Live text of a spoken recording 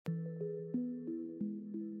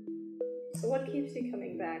So what keeps you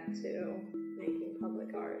coming back to making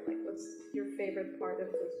public art? Like, what's your favorite part of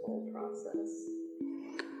this whole process?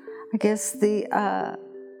 I guess the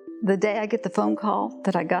day I get the phone call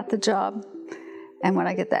that I got the job, and when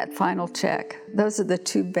I get that final check, those are the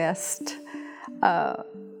two best.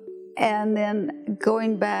 And then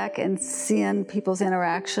going back and seeing people's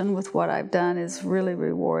interaction with what I've done is really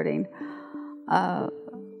rewarding. And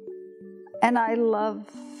I love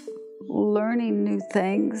learning new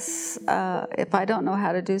things. If I don't know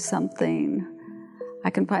how to do something, I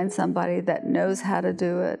can find somebody that knows how to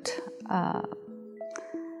do it. I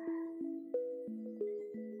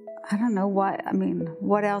don't know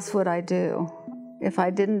what else would I do if I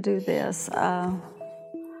didn't do this?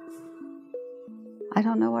 I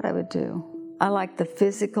don't know what I would do. I like the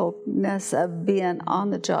physicalness of being on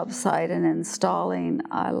the job site and installing,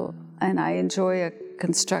 and I enjoy a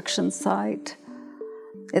construction site.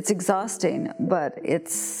 It's exhausting, but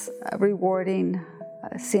it's rewarding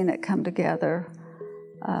seeing it come together.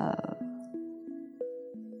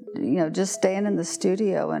 Just staying in the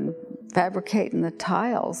studio and fabricating the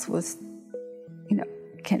tiles was,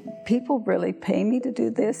 can people really pay me to do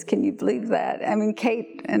this? Can you believe that? I mean,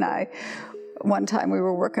 Kate and I, one time we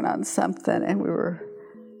were working on something and we were,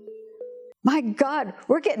 my God,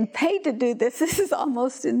 we're getting paid to do this. This is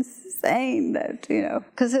almost insane that,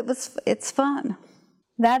 because it's fun.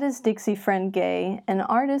 That is Dixie Friend Gay, an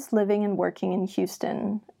artist living and working in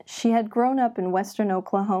Houston. She had grown up in western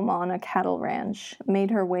Oklahoma on a cattle ranch,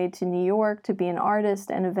 made her way to New York to be an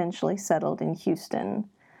artist, and eventually settled in Houston.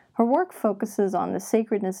 Her work focuses on the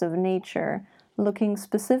sacredness of nature, looking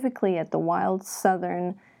specifically at the wild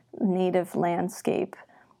southern native landscape.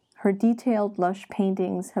 Her detailed, lush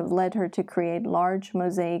paintings have led her to create large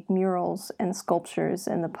mosaic murals and sculptures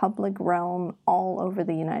in the public realm all over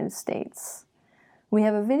the United States. We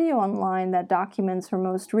have a video online that documents her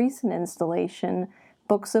most recent installation,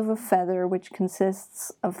 Books of a Feather, which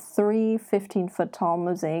consists of 3 15-foot-tall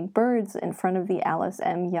mosaic birds in front of the Alice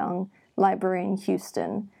M. Young Library in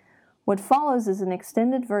Houston. What follows is an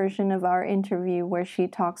extended version of our interview where she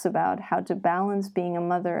talks about how to balance being a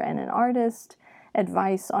mother and an artist,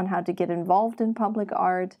 advice on how to get involved in public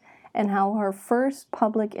art, and how her first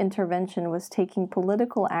public intervention was taking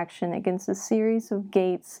political action against a series of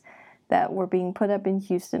gates that were being put up in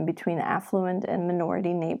Houston between affluent and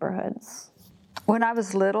minority neighborhoods. When I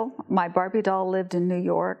was little, my Barbie doll lived in New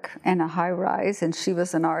York in a high-rise, and she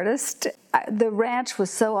was an artist. The ranch was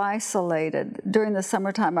so isolated. During the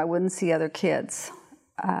summertime, I wouldn't see other kids.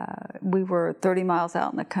 We were 30 miles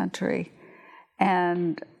out in the country,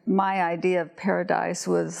 and my idea of paradise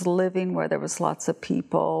was living where there was lots of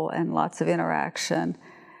people and lots of interaction.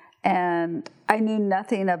 And I knew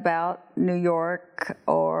nothing about New York,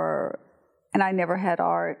 and I never had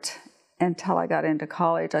art until I got into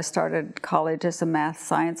college. I started college as a math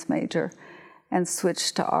science major and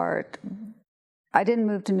switched to art. I didn't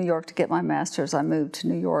move to New York to get my master's. I moved to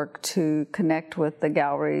New York to connect with the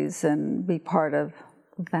galleries and be part of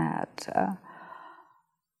that.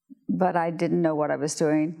 But I didn't know what I was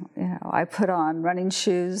doing. I put on running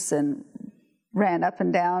shoes and ran up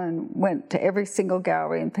and down and went to every single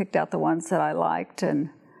gallery and picked out the ones that I liked, and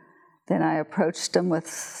then I approached them with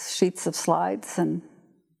sheets of slides, and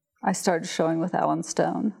I started showing with Alan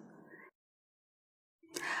Stone.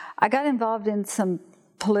 I got involved in some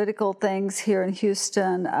political things here in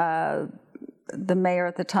Houston. The mayor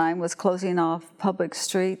at the time was closing off public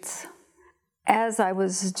streets. As I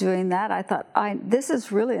was doing that, I thought, this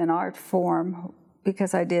is really an art form,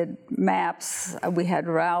 because I did maps, we had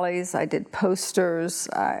rallies, I did posters.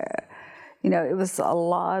 It was a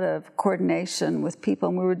lot of coordination with people,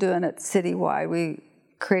 and we were doing it citywide. We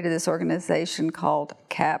created this organization called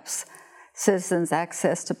CAPS, Citizens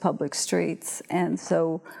Access to Public Streets, and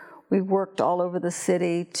so we worked all over the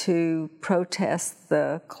city to protest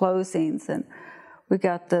the closings, and we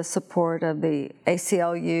got the support of the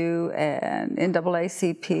ACLU and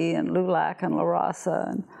NAACP and LULAC and La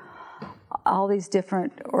Raza, and all these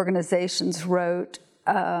different organizations wrote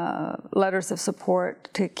letters of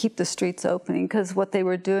support to keep the streets opening, because what they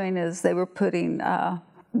were doing is they were putting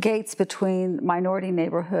gates between minority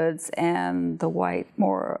neighborhoods and the white,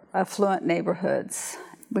 more affluent neighborhoods.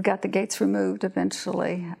 We got the gates removed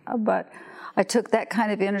eventually, but I took that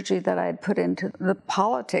kind of energy that I had put into the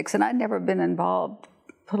politics, and I'd never been involved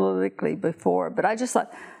politically before, but I just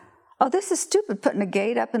thought, this is stupid, putting a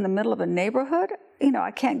gate up in the middle of a neighborhood.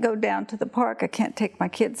 I can't go down to the park. I can't take my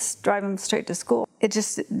kids, drive them straight to school. It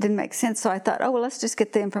just didn't make sense. So I thought, let's just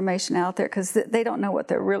get the information out there, because they don't know what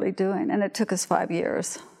they're really doing. And it took us 5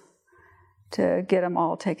 years to get them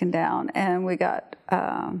all taken down. And we got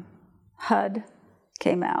HUD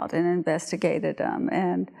came out and investigated them,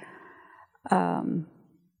 and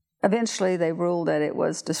eventually they ruled that it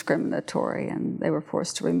was discriminatory, and they were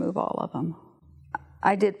forced to remove all of them.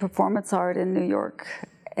 I did performance art in New York,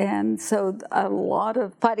 and so a lot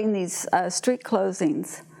of fighting these street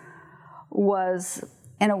closings was,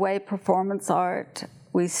 in a way, performance art.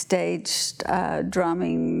 We staged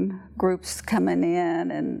drumming groups coming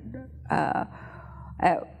in, and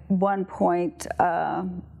at one point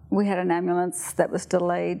we had an ambulance that was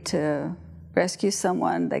delayed to rescue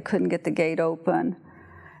someone. They couldn't get the gate open.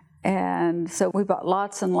 And so we bought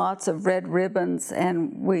lots and lots of red ribbons,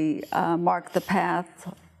 and we marked the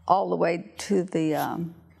path all the way to the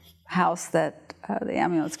house that the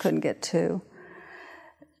ambulance couldn't get to.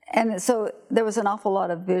 And so there was an awful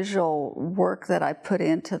lot of visual work that I put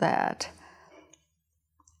into that.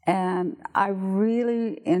 And I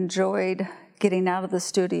really enjoyed getting out of the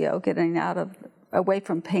studio, getting away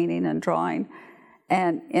from painting and drawing,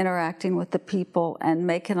 and interacting with the people and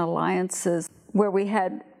making alliances where we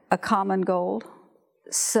had a common goal,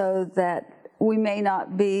 so that we may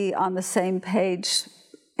not be on the same page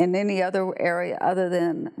in any other area other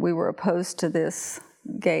than we were opposed to this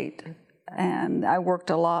gate. And I worked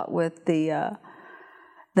a lot with the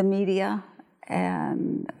media,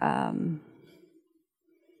 and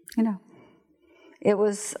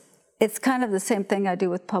it's kind of the same thing I do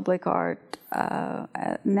with public art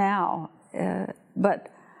now, but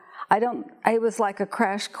it was like a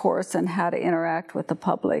crash course in how to interact with the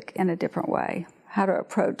public in a different way, how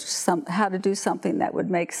to do something that would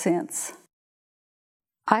make sense.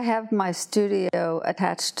 I have my studio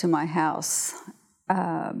attached to my house.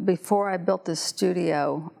 Before I built this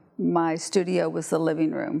studio, my studio was the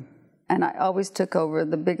living room, and I always took over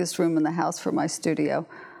the biggest room in the house for my studio.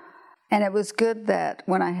 And it was good that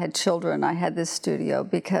when I had children, I had this studio,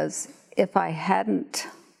 because if I hadn't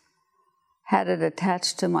had it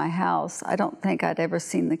attached to my house, I don't think I'd ever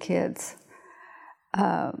seen the kids.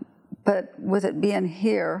 But with it being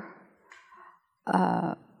here,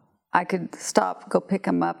 I could stop, go pick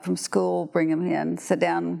them up from school, bring them in, sit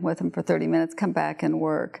down with them for 30 minutes, come back and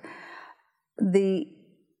work. The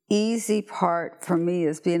easy part for me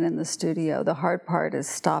is being in the studio. The hard part is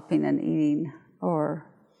stopping and eating, or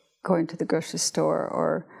going to the grocery store,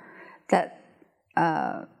 or that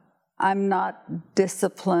I'm not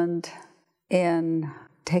disciplined in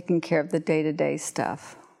taking care of the day-to-day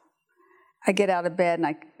stuff. I get out of bed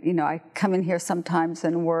and I come in here sometimes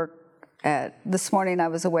and work. This morning I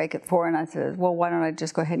was awake at 4, and I said, well, why don't I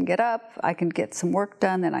just go ahead and get up? I can get some work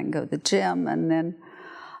done, then I can go to the gym, and then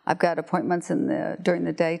I've got appointments during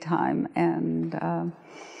the daytime.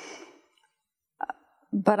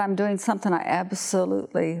 But I'm doing something I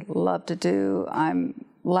absolutely love to do.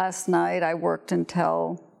 Last night I worked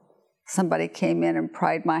until somebody came in and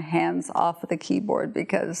pried my hands off of the keyboard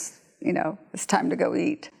because, it's time to go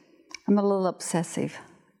eat. I'm a little obsessive,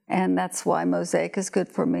 and that's why mosaic is good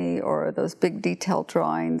for me, or those big detailed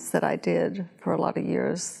drawings that I did for a lot of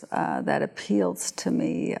years. That appeals to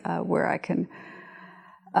me, where I can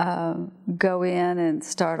go in and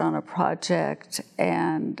start on a project,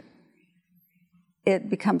 and it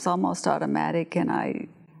becomes almost automatic, and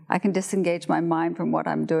I can disengage my mind from what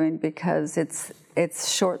I'm doing, because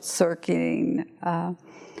it's short-circuiting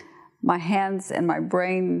my hands and my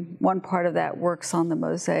brain. One part of that works on the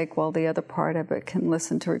mosaic, while the other part of it can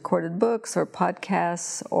listen to recorded books or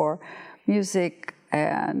podcasts or music.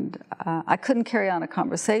 And I couldn't carry on a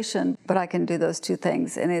conversation, but I can do those two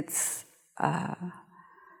things, and it's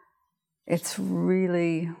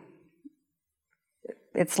really,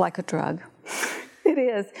 it's like a drug. It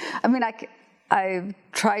is. I mean, I've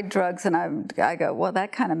tried drugs, and I go, well,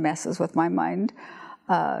 that kind of messes with my mind.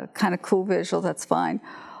 Kind of cool visual, that's fine.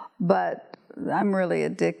 But I'm really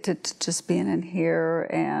addicted to just being in here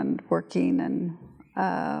and working and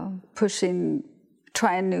pushing,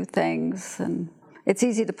 trying new things. And it's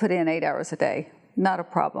easy to put in 8 hours a day, not a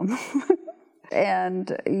problem.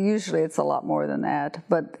 And usually it's a lot more than that,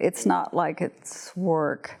 but it's not like it's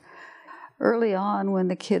work. Early on, when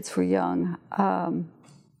the kids were young,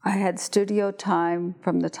 I had studio time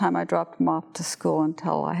from the time I dropped them off to school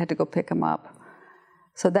until I had to go pick them up.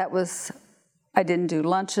 So that was, I didn't do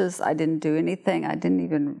lunches, I didn't do anything, I didn't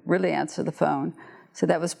even really answer the phone. So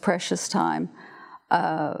that was precious time.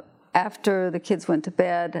 After the kids went to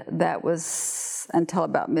bed, that was until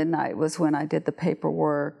about midnight was when I did the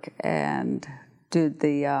paperwork and did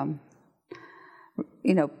the,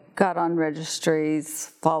 got on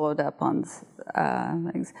registries, followed up on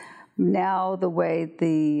things. Now the way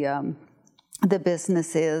the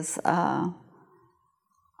business is,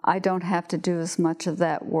 I don't have to do as much of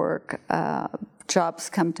that work. Jobs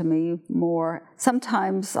come to me more.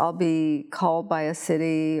 Sometimes I'll be called by a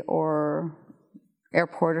city or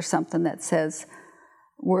airport or something that says,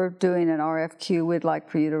 we're doing an RFQ, we'd like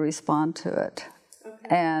for you to respond to it.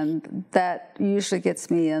 Okay. And that usually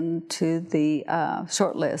gets me into the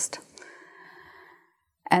short list.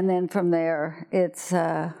 And then from there, it's,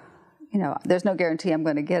 there's no guarantee I'm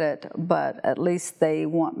going to get it, but at least they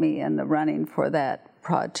want me in the running for that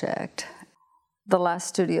project. The last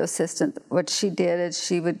studio assistant, what she did is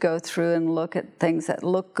she would go through and look at things that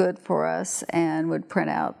look good for us and would print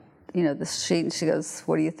out, the sheet, and she goes,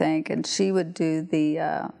 what do you think? And she would do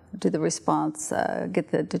the response, get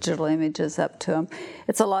the digital images up to them.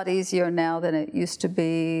 It's a lot easier now than it used to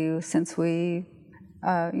be since we,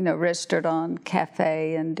 registered on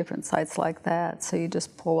Cafe and different sites like that. So you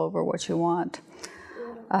just pull over what you want.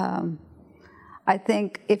 I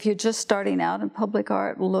think if you're just starting out in public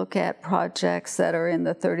art, look at projects that are in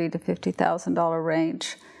the $30,000 to $50,000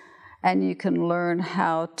 range, and you can learn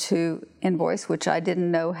how to invoice, which I didn't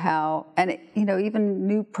know how. And even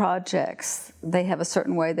new projects, they have a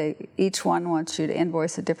certain way. Each one wants you to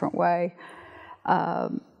invoice a different way,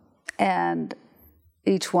 and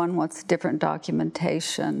each one wants different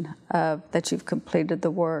documentation that you've completed the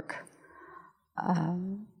work.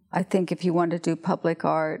 I think if you want to do public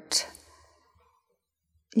art,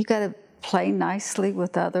 you got to play nicely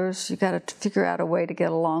with others. You got to figure out a way to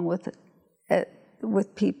get along with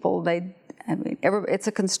people. It's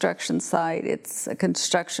a construction site. It's a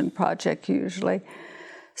construction project usually.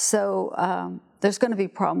 So there's going to be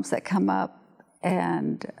problems that come up,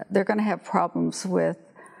 and they're going to have problems with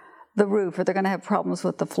the roof, or they're going to have problems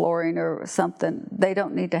with the flooring or something. They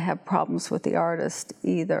don't need to have problems with the artist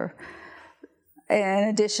either, in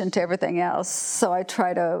addition to everything else. So I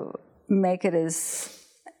try to make it as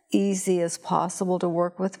easy as possible to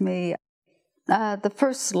work with me. The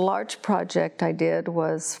first large project I did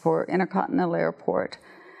was for Intercontinental Airport,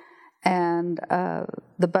 and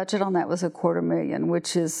the budget on that was $250,000,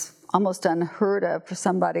 which is almost unheard of for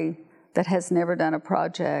somebody that has never done a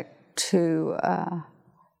project to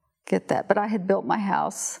get that. But I had built my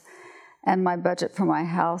house, and my budget for my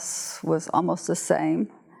house was almost the same,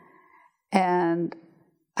 and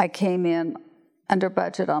I came in under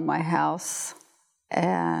budget on my house.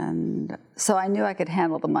 And so I knew I could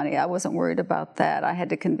handle the money. I wasn't worried about that. I had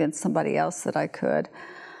to convince somebody else that I could.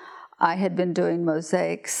 I had been doing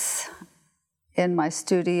mosaics in my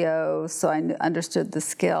studio, so I understood the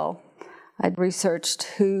skill. I'd researched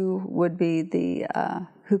who would be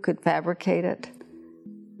who could fabricate it.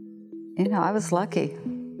 I was lucky.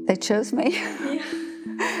 They chose me.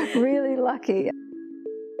 Really lucky.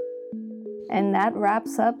 And that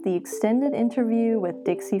wraps up the extended interview with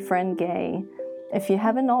Dixie Friend Gay. If you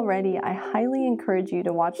haven't already, I highly encourage you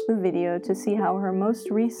to watch the video to see how her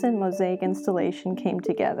most recent mosaic installation came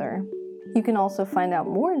together. You can also find out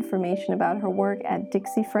more information about her work at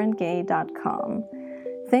dixiefriendgay.com.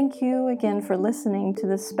 Thank you again for listening to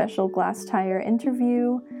this special Glass Tire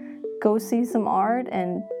interview. Go see some art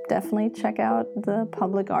and definitely check out the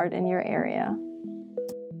public art in your area.